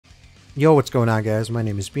Yo, what's going on, guys? My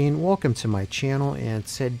name is Bean. Welcome to my channel, and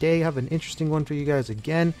today I have an interesting one for you guys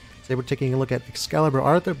again. Today we're taking a look at Excalibur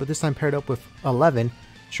Arthur, but this time paired up with 11,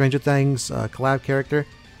 Stranger Things collab character.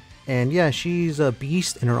 And yeah, she's a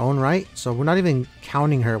beast in her own right, so we're not even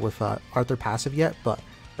counting her with Arthur passive yet, but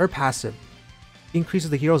her passive increases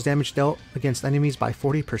the hero's damage dealt against enemies by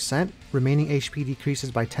 40%, remaining HP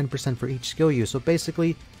decreases by 10% for each skill use. So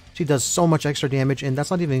basically, she does so much extra damage, and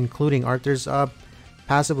that's not even including Arthur's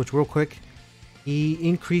passive, which real quick, he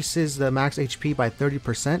increases the max HP by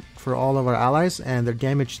 30% for all of our allies, and their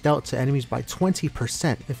damage dealt to enemies by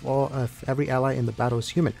 20% if every ally in the battle is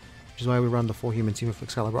human, which is why we run the full human team with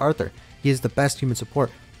Excalibur Arthur. He is the best human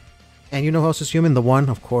support. And you know who else is human? The One,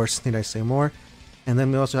 of course, need I say more. And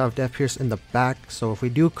then we also have Death Pierce in the back, so if we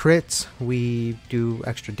do crits, we do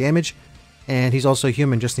extra damage. And he's also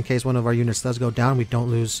human, just in case one of our units does go down, we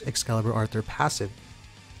don't lose Excalibur Arthur passive.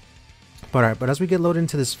 But as we get loaded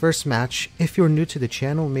into this first match, if you're new to the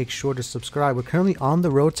channel, make sure to subscribe. We're currently on the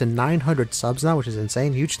road to 900 subs now, which is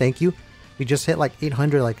insane. Huge thank you. We just hit like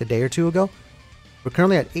 800 like a day or two ago. We're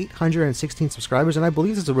currently at 816 subscribers, and I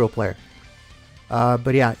believe this is a real player.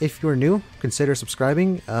 But yeah, if you're new, consider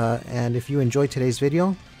subscribing. And if you enjoyed today's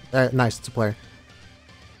video, nice, it's a player.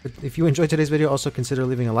 But if you enjoyed today's video, also consider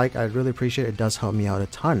leaving a like. I'd really appreciate it. It does help me out a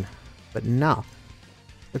ton. But now,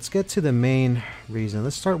 let's get to the main reason.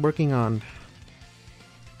 Let's start working on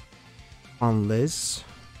Liz.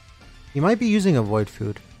 He might be using a void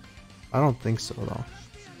food. I don't think so though.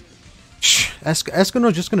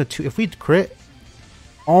 Escanor just gonna if we crit.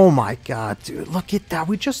 Oh my god, dude! Look at that.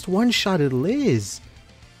 We just one-shotted Liz.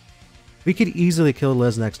 We could easily kill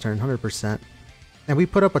Liz next turn, 100%. And we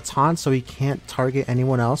put up a taunt so he can't target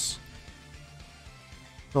anyone else.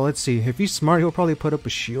 So let's see. If he's smart, he'll probably put up a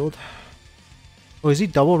shield. Oh, is he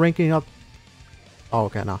double ranking up? Oh,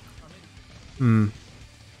 okay, no.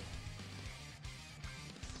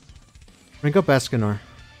 Rank up Escanor.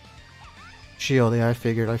 Shield, yeah, I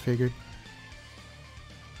figured.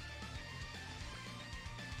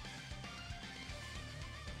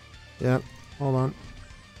 Yep, hold on.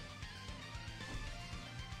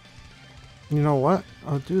 You know what?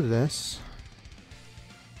 I'll do this.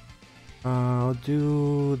 I'll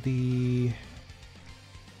do the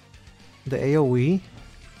AoE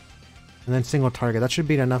and then single target. That should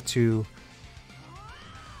be enough to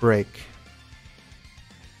break.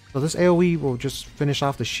 So this AoE will just finish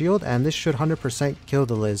off the shield, and this should 100% kill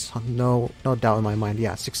the Liz. No doubt in my mind.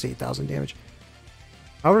 Yeah, 68,000 damage.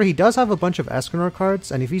 However, he does have a bunch of Escanor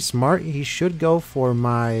cards, and if he's smart, he should go for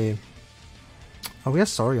my... Oh, we have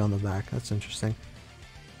Sorry on the back. That's interesting.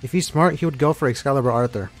 If he's smart, he would go for Excalibur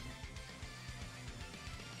Arthur.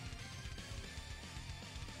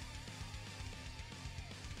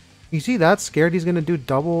 You see that? Scared he's gonna do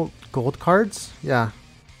double gold cards? Yeah.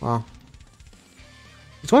 Well.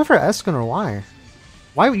 He's going for Escanor. Why?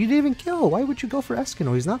 Why would you didn't even kill? Why would you go for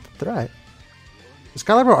Escanor? He's not the threat.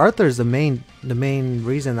 Excalibur Arthur is the main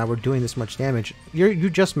reason that we're doing this much damage. You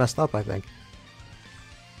just messed up, I think.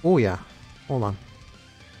 Oh yeah. Hold on.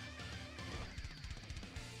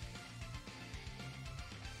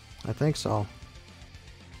 I think so.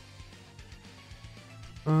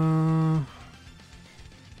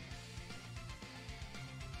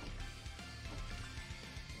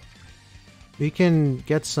 We can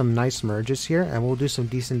get some nice merges here, and we'll do some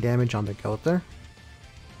decent damage on the Gother.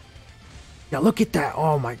 Yeah, look at that!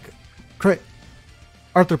 Oh my god. Crit!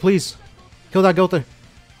 Arthur, please! Kill that Gother!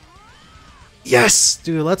 Yes!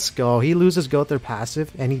 Dude, let's go. He loses Gother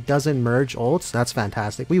passive, and he doesn't merge ults. That's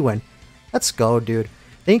fantastic. We win. Let's go, dude.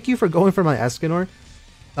 Thank you for going for my Escanor.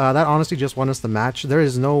 That honestly just won us the match. There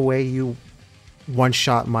is no way you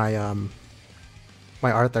one-shot my,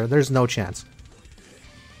 my Arthur. There's no chance.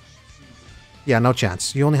 Yeah, no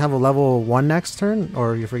chance. You only have a level 1 next turn?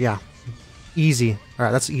 Or you forget? Yeah. Easy.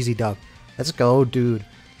 Alright, that's easy dub. Let's go, dude.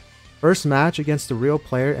 First match against the real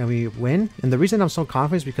player, and we win. And the reason I'm so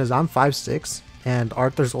confident is because I'm 5'6", and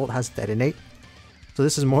Arthur's ult has Detonate. So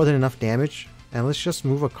this is more than enough damage. And let's just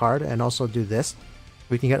move a card and also do this.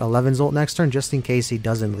 We can get 11's ult next turn just in case he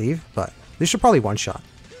doesn't leave. But this should probably one-shot.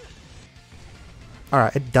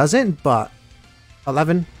 Alright, it doesn't, but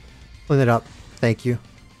 11. Clean it up. Thank you.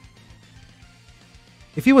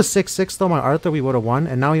 If he was 6'6", though, my Arthur, we would have won.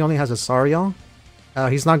 And now he only has a Sariel.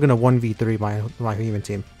 He's not going to 1v3 my human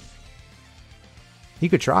team. He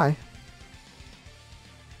could try.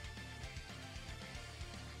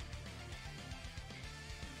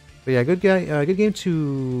 But yeah, good game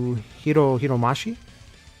to Hiromashi.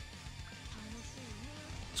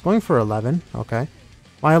 It's going for 11. Okay.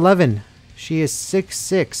 My 11. She is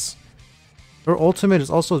 6'6". Her ultimate is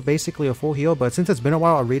also basically a full heal, but since it's been a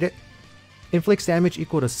while, I'll read it. Inflicts damage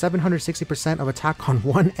equal to 760% of attack on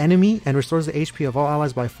one enemy and restores the HP of all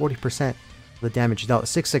allies by 40% of the damage dealt.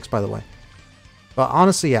 6/6 by the way. But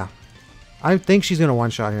honestly, yeah. I think she's going to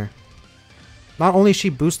one-shot here. Not only is she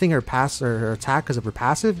boosting her her attack because of her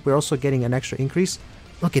passive, we're also getting an extra increase.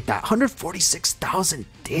 Look at that. 146,000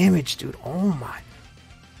 damage, dude. Oh my.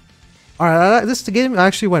 Alright, this game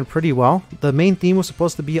actually went pretty well. The main theme was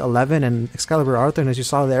supposed to be 11 and Excalibur Arthur, and as you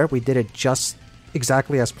saw there, we did it just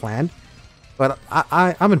exactly as planned. But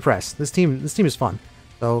I'm impressed. This team is fun.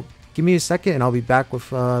 So give me a second and I'll be back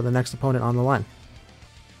with the next opponent on the line.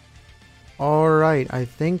 Alright, I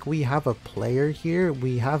think we have a player here.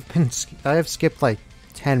 I have skipped like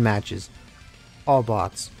 10 matches. All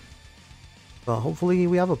bots. So hopefully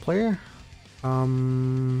we have a player.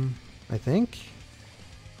 I think.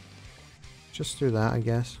 Just through that, I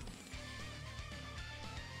guess.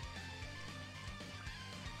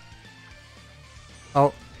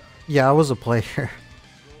 Oh, yeah, I was a player.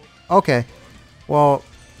 Okay. Well,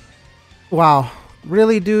 wow.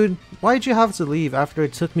 Really, dude? Why'd you have to leave after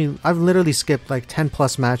it took me... I've literally skipped like 10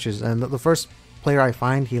 plus matches, and the first player I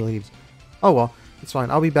find, he leaves. Oh well, it's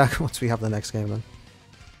fine. I'll be back once we have the next game then.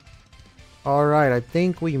 Alright, I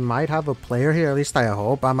think we might have a player here, at least I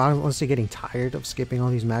hope. I'm honestly getting tired of skipping all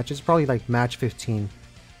these matches. Probably like match 15.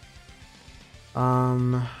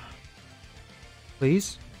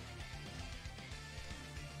 Please?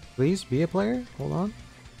 Please be a player? Hold on.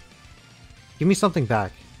 Give me something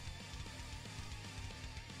back.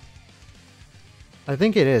 I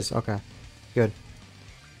think it is. Okay. Good.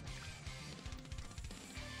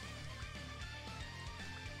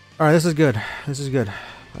 Alright, this is good. This is good.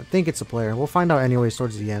 I think it's a player. We'll find out anyways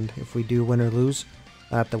towards the end if we do win or lose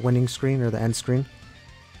at the winning screen or the end screen.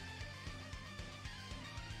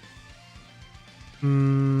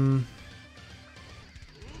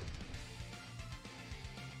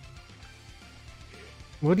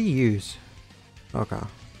 What do you use? Okay.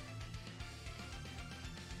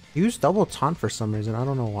 Use double taunt for some reason. I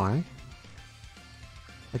don't know why.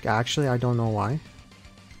 Like actually, I don't know why.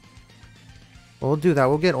 We'll do that.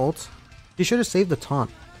 We'll get ult. You should have saved the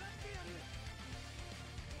taunt.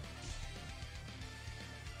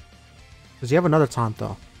 Does he have another taunt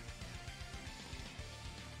though?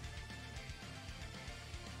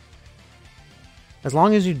 As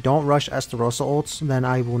long as you don't rush Estarossa ults, then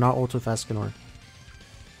I will not ult with Escanor.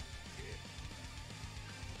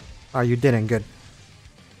 Oh, you didn't. Good.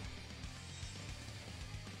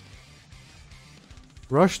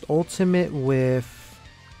 Rushed ultimate with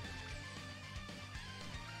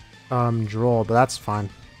Droll, but that's fine.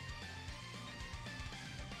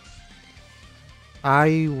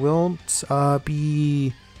 I won't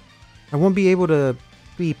be able to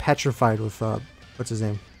be petrified with what's his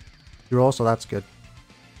name? Droll, so that's good.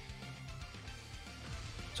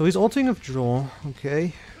 So he's ulting with Droll,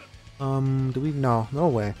 okay. Do we no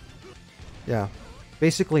way. Yeah.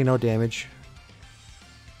 Basically no damage.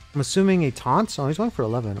 I'm assuming a taunt? Oh, he's going for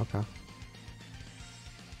 11, okay. Is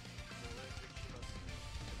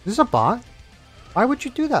this a bot? Why would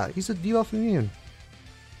you do that? He's a debuff immune.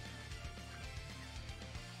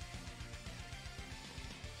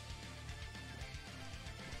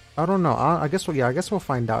 I don't know. I guess we'll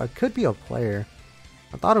find out. It could be a player.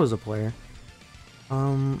 I thought it was a player.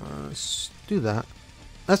 Let's do that.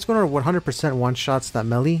 That's going to 100% one-shots that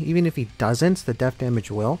melee. Even if he doesn't, the death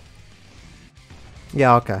damage will.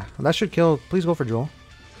 Yeah, okay. That should kill. Please go for Joel.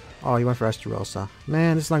 Oh, you went for Estarossa.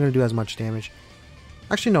 Man, this is not going to do as much damage.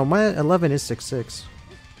 Actually, no. My 11 is 6/6.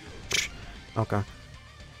 Okay.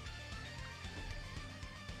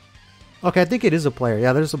 Okay, I think it is a player.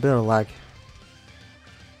 Yeah, there's a bit of lag.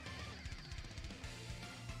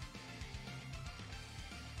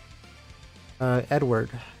 Edward.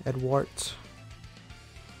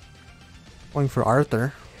 Going for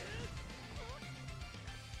Arthur.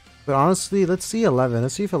 But honestly, let's see 11.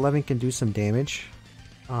 Let's see if 11 can do some damage.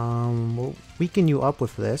 We'll weaken you up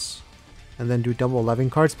with this. And then do double 11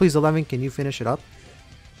 cards. Please, 11, can you finish it up?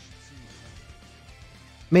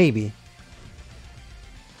 Maybe.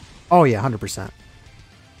 Oh yeah, 100%.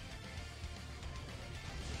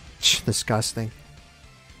 Disgusting.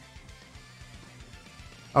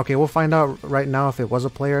 Okay, we'll find out right now if it was a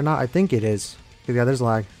player or not. I think it is. Yeah, there's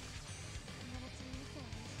lag.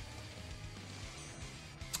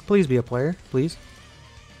 Please be a player, please.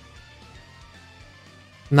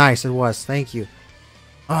 Nice, it was. Thank you.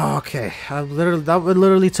 Oh, okay, that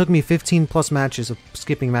literally took me 15 plus matches of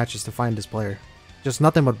skipping matches to find this player. Just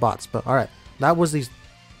nothing but bots. But all right, that was the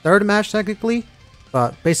third match technically,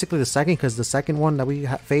 but basically the second, because the second one that we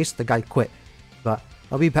faced, the guy quit. But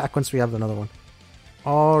I'll be back once we have another one.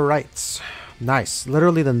 All right, Nice.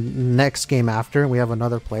 Literally the next game after, we have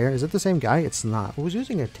another player. Is it the same guy? It's not. Who's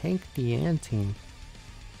using a Tank Dian team?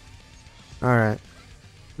 Alright.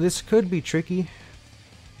 This could be tricky.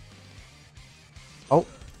 Oh.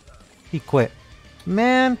 He quit.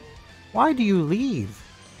 Man, why do you leave?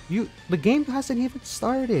 The game hasn't even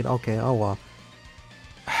started. Okay, oh well.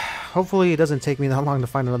 Hopefully it doesn't take me that long to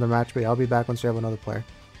find another match, but I'll be back once we have another player.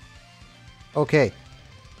 Okay.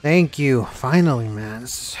 Thank you. Finally, man.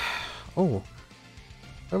 Oh.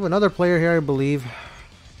 I have another player here, I believe.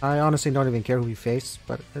 I honestly don't even care who we face,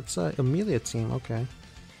 but it's a Amelia team. Okay.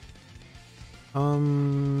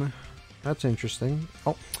 That's interesting.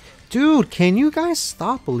 Oh. Dude, can you guys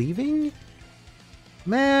stop leaving?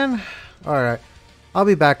 Man. Alright. I'll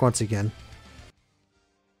be back once again.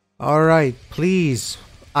 Alright, please.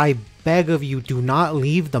 I beg of you, do not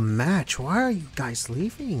leave the match. Why are you guys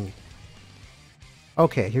leaving?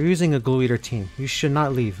 Okay, you're using a Glue Eater team. You should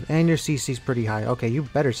not leave. And your CC's pretty high. Okay, you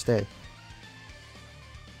better stay.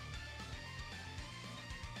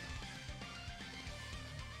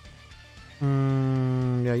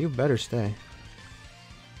 Yeah, you better stay.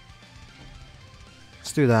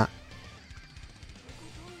 Let's do that.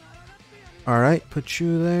 Alright, put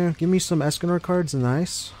you there. Give me some Escanor cards.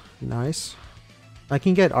 Nice. Nice. I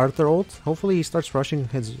can get Arthur ult. Hopefully he starts rushing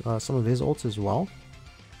his some of his ults as well.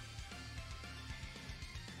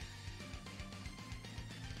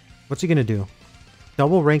 What's he gonna do?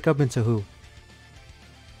 Double rank up into who?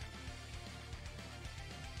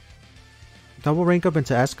 Double rank up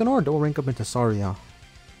into Escanor or double rank up into Saria?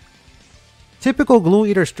 Typical Glue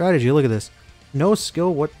Eater strategy. Look at this. No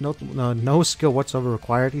skill no skill whatsoever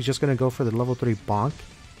required. He's just gonna go for the level 3 bonk.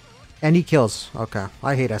 And he kills. Okay.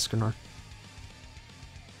 I hate Escanor.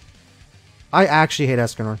 I actually hate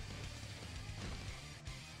Escanor.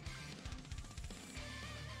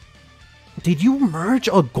 Did you merge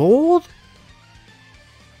a gold?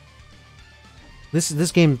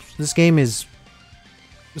 This game's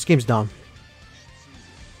dumb.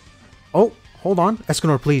 Oh, hold on.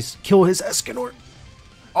 Escanor, please. Kill his Escanor.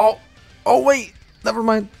 Oh wait. Never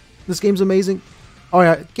mind. This game's amazing. Oh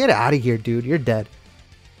yeah, get out of here, dude. You're dead.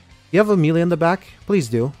 You have Amelia in the back? Please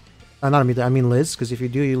do. Not Amelia, I mean Liz, because if you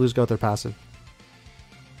do, you lose go with their passive.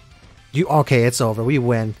 Okay, it's over. We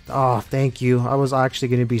win. Oh, thank you. I was actually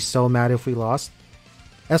going to be so mad if we lost.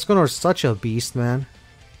 Escanor is such a beast, man.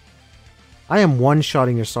 I am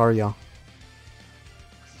one-shotting your Saria.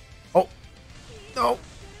 Oh. No.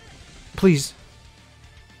 Please.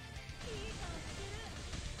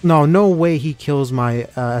 No, no way he kills my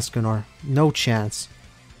Escanor. No chance.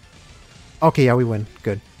 Okay, yeah, we win.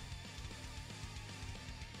 Good.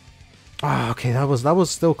 Oh, okay, that was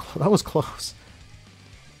close.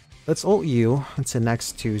 Let's ult you until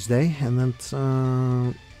next Tuesday, and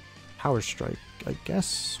then Power Strike. I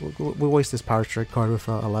guess we'll waste this Power Strike card with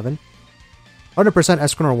 11. 100%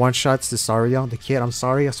 Escanor one-shots the Saria. The kid, I'm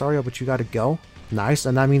sorry, Saria, but you gotta go. Nice,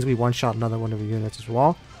 and that means we one-shot another one of your units as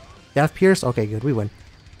well. Death Pierce. Okay, good, we win.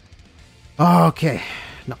 Okay.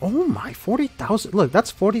 Now, oh my, 40,000. Look,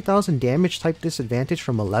 that's 40,000 damage type disadvantage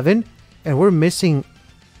from 11, and we're missing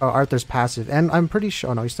Arthur's passive. And I'm pretty sure.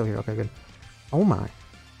 Oh no, he's still here. Okay, good. Oh my.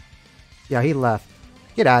 Yeah, he left.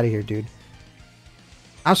 Get out of here, dude.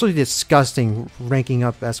 Absolutely disgusting ranking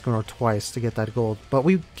up Escanor twice to get that gold. But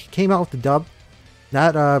we came out with the dub.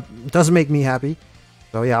 That doesn't make me happy.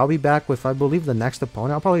 So yeah, I'll be back with, I believe, the next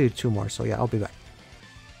opponent. I'll probably do 2 more. So yeah, I'll be back.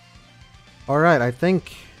 Alright, I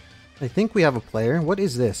think we have a player. What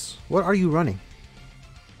is this? What are you running?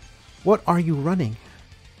 What are you running?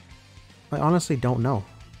 I honestly don't know.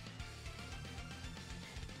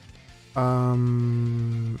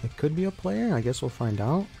 It could be a player. I guess we'll find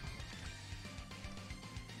out.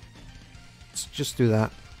 Let's just do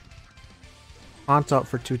that. Haunt out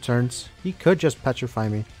for 2 turns. He could just petrify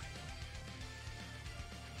me.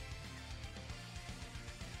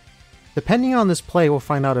 Depending on this play, we'll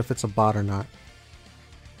find out if it's a bot or not.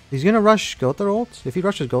 He's gonna rush Gother ult? If he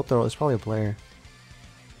rushes Gother ult, it's probably a player.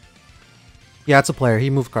 Yeah, it's a player. He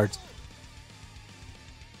moved cards.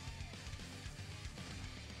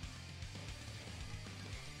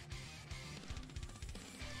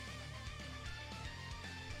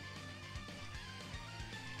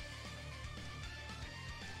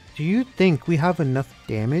 Do you think we have enough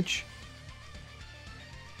damage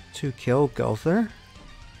to kill Gother?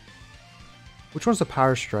 Which one's the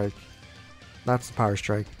Power Strike? That's the Power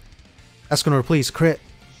Strike. Escanor, please, crit.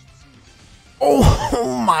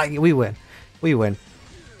 Oh my, we win. We win.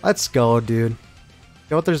 Let's go, dude.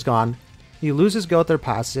 Gother's gone. He loses Gother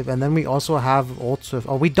passive, and then we also have ults with...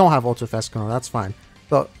 Oh, we don't have ults with Escanor, that's fine.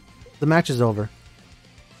 But the match is over.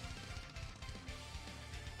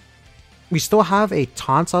 We still have a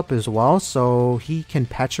taunt up as well, so he can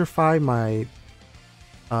petrify my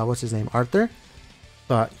what's his name, Arthur,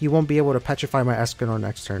 but he won't be able to petrify my Escanor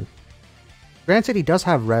next turn. Granted, he does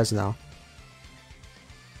have res now.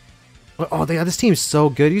 But, oh, this team's so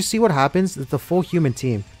good. You see what happens? It's the full human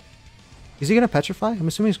team. Is he gonna petrify? I'm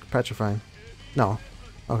assuming he's petrifying. No.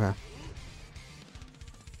 Okay.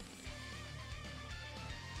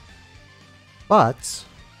 But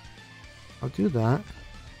I'll do that.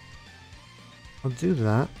 I'll do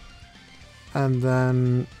that. And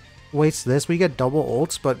then waste this. We get double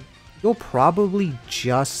ults, but you'll probably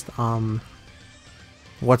just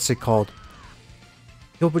what's it called?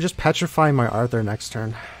 He'll just petrify my Arthur next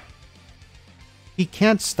turn. He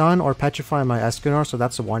can't stun or petrify my Escanor, so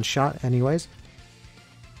that's a one shot anyways.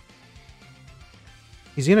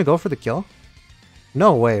 He's gonna go for the kill?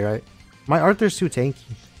 No way, right? My Arthur's too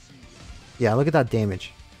tanky. Yeah, look at that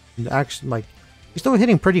damage. Actually, like, he's still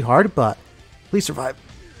hitting pretty hard, but please survive.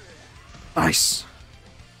 Nice.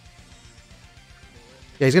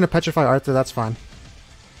 Yeah, he's gonna petrify Arthur, that's fine.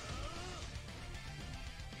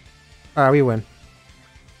 Alright, we win.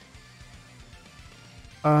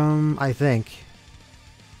 I think.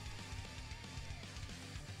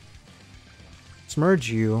 Smurge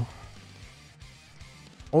you.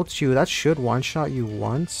 Ult you, that should one-shot you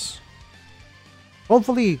once.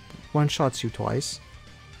 Hopefully one-shots you twice.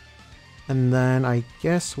 And then I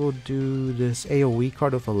guess we'll do this AoE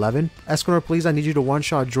card of 11. Escanor, please, I need you to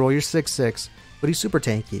one-shot Droll. You're 6'6", but he's super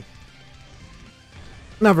tanky.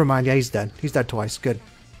 Never mind, yeah, he's dead. He's dead twice, good.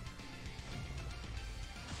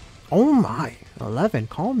 Oh my, 11,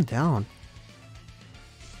 calm down.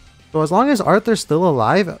 So as long as Arthur's still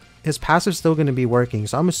alive, his passive's still going to be working.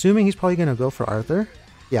 So I'm assuming he's probably going to go for Arthur.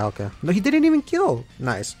 Yeah, okay. No, he didn't even kill.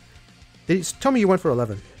 Nice. Tell me you went for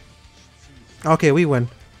 11. Okay, we win.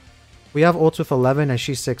 We have ults with 11 and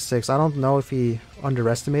she's 6'6". I don't know if he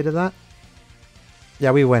underestimated that.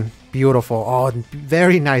 Yeah, we win. Beautiful. Oh,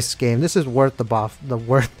 very nice game. This is worth the bot.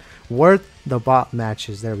 Worth the bot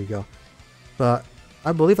matches. There we go. But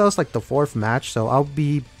I believe that was like the 4th match, so I'll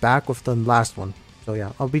be back with the last one. So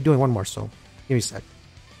yeah, I'll be doing one more, so give me a sec.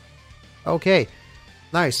 Okay,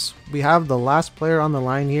 nice. We have the last player on the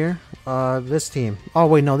line here. This team. Oh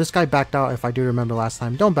wait, no, this guy backed out if I do remember last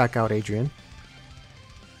time. Don't back out, Adrian.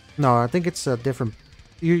 No, I think it's a different...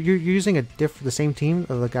 You're using the same team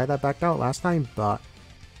of the guy that backed out last time, but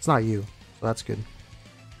it's not you, so that's good.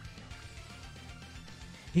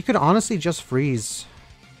 He could honestly just freeze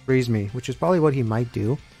me, which is probably what he might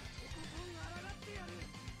do.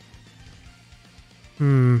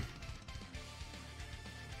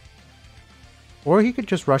 Or he could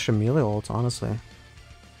just rush a melee ult, honestly.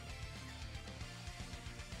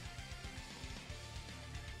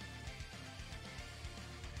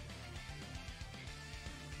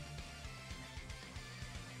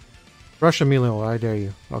 Rush a melee ult, I dare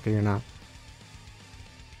you. Okay, you're not.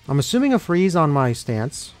 I'm assuming a freeze on my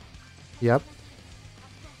stance. Yep.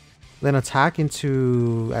 Then attack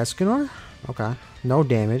into Escanor? Okay. No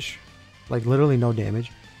damage. Like, literally no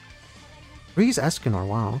damage. Freeze Escanor,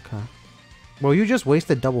 wow, okay. Well, you just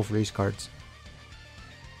wasted double freeze cards.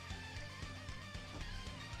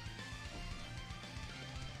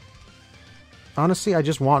 Honestly, I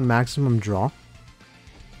just want maximum draw.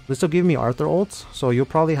 This will give me Arthur ults, so you'll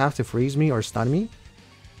probably have to freeze me or stun me.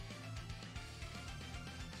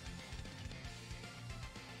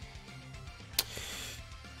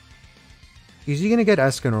 Is he gonna get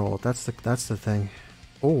Escanor ult? That's the thing.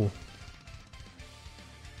 Oh.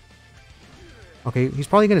 Okay, he's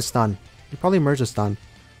probably gonna stun. He probably merged a stun.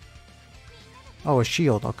 Oh, a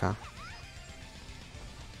shield, okay.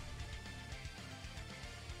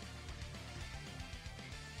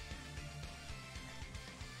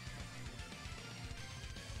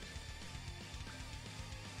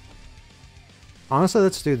 Honestly,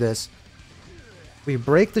 let's do this. We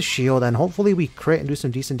break the shield and hopefully we crit and do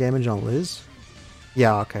some decent damage on Liz.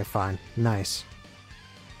 Yeah, okay, fine. Nice.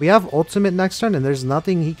 We have ultimate next turn and there's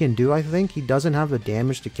nothing he can do, I think. He doesn't have the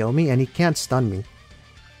damage to kill me and he can't stun me.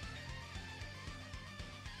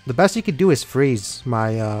 The best he could do is freeze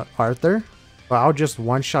my Arthur. But I'll just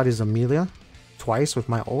one-shot his Amelia twice with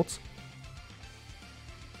my ult.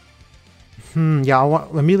 Yeah,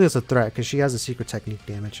 Amelia's a threat because she has a secret technique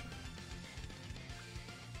damage.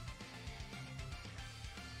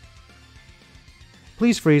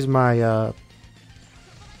 Please freeze my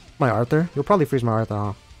my Arthur. You'll probably freeze my Arthur,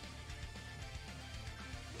 huh?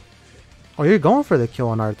 Oh, you're going for the kill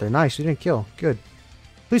on Arthur. Nice, you didn't kill. Good.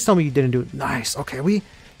 Please tell me you didn't do it. Nice. Okay, we...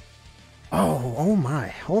 Oh my.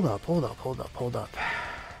 Hold up.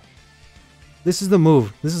 This is the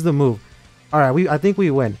move. Alright, I think we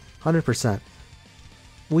win. 100%.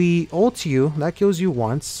 We ult you, that kills you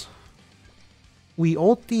once. We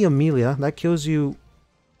ult the Amelia, that kills you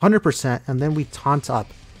 100%, and then we taunt up.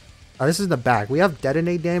 This is the bag. We have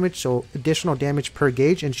detonate damage, so additional damage per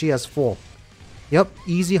gauge, and she has full. Yep,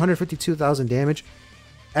 easy 152,000 damage.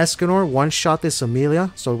 Escanor one-shot this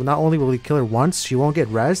Amelia, so not only will we kill her once, she won't get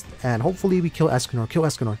rezzed, and hopefully we kill Escanor. Kill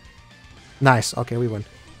Escanor. Nice. Okay, we win.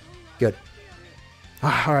 Good.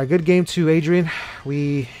 Alright, good game too, Adrian.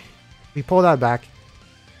 We pull that back.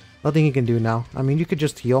 Nothing you can do now. I mean, you could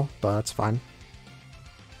just heal, but that's fine.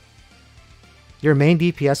 Your main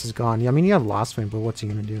DPS is gone. I mean, you have Lost Flame, but what's he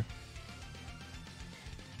gonna do?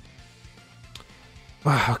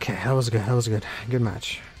 Okay, that was good. That was good. Good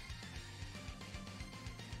match.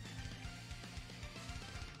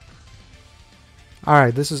 All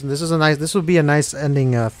right, this is a nice. This will be a nice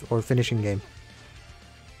ending or finishing game.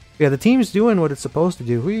 Yeah, the team's doing what it's supposed to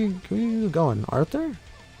do. Who you going? Arthur?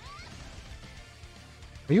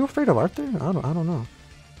 Are you afraid of Arthur? I don't know.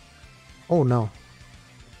 Oh no.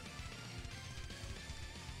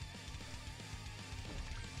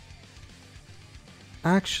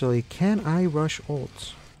 Actually, can I rush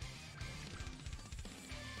ults?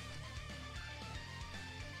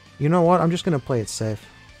 You know what? I'm just gonna play it safe.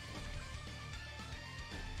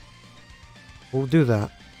 We'll do that.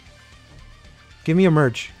 Give me a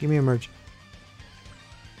merge. Give me a merge.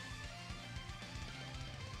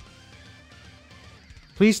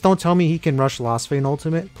 Please don't tell me he can rush Lost Vein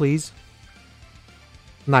ultimate, please.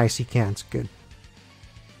 Nice, he can't. Good.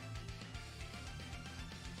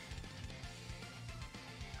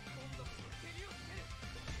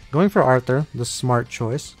 Going for Arthur, the smart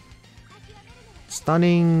choice.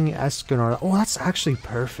 Stunning Escanor. Oh, that's actually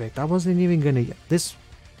perfect. I wasn't even gonna get this.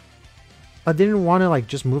 I didn't want to like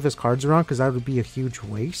just move his cards around because that would be a huge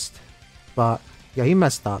waste. But yeah, he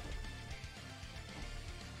messed up.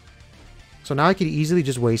 So now I could easily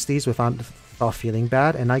just waste these without feeling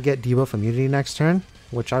bad, and I get debuff immunity next turn,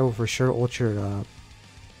 which I will for sure ult your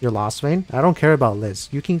Lost Vein. I don't care about Liz.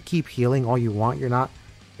 You can keep healing all you want. You're not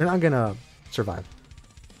gonna survive.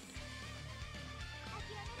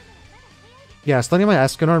 Yeah, stunning my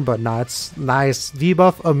Escanor, but nah, it's nice.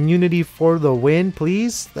 Debuff immunity for the win,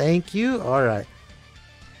 please. Thank you. Alright.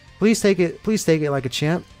 Please take it like a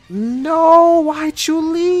champ. No, why'd you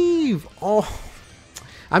leave? Oh.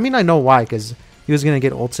 I mean, I know why, because he was going to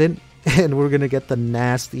get ulted, and we're going to get the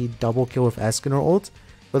nasty double kill with Escanor ult.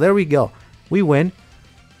 But there we go. We win.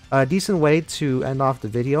 A decent way to end off the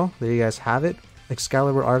video. There you guys have it.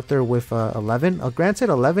 Excalibur Arthur with 11. Granted,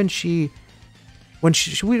 11, we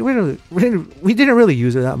didn't really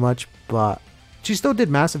use her that much, but she still did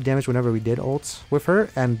massive damage whenever we did ults with her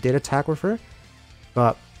and did attack with her.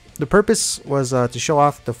 But the purpose was to show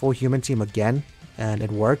off the full human team again, and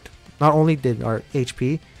it worked. Not only did our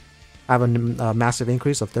HP have a massive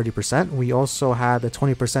increase of 30%, we also had the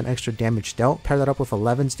 20% extra damage dealt. Pair that up with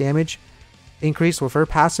 11's damage increase with her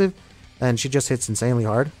passive, and she just hits insanely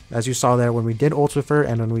hard. As you saw there, when we did ults with her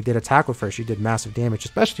and when we did attack with her, she did massive damage,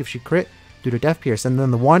 especially if she crit due to Death Pierce. And then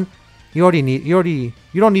the one, you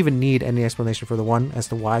don't even need any explanation for the one as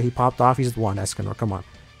to why he popped off. He's the one Escanor. Come on.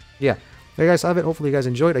 Yeah. There you guys have it. Hopefully you guys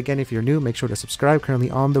enjoyed. Again, if you're new, make sure to subscribe. Currently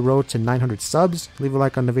on the road to 900 subs. Leave a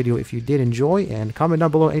like on the video if you did enjoy, and comment down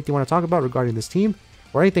below anything you want to talk about regarding this team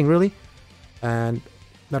or anything really. And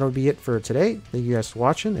that'll be it for today. Thank you guys for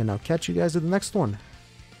watching, and I'll catch you guys in the next one.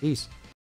 Peace.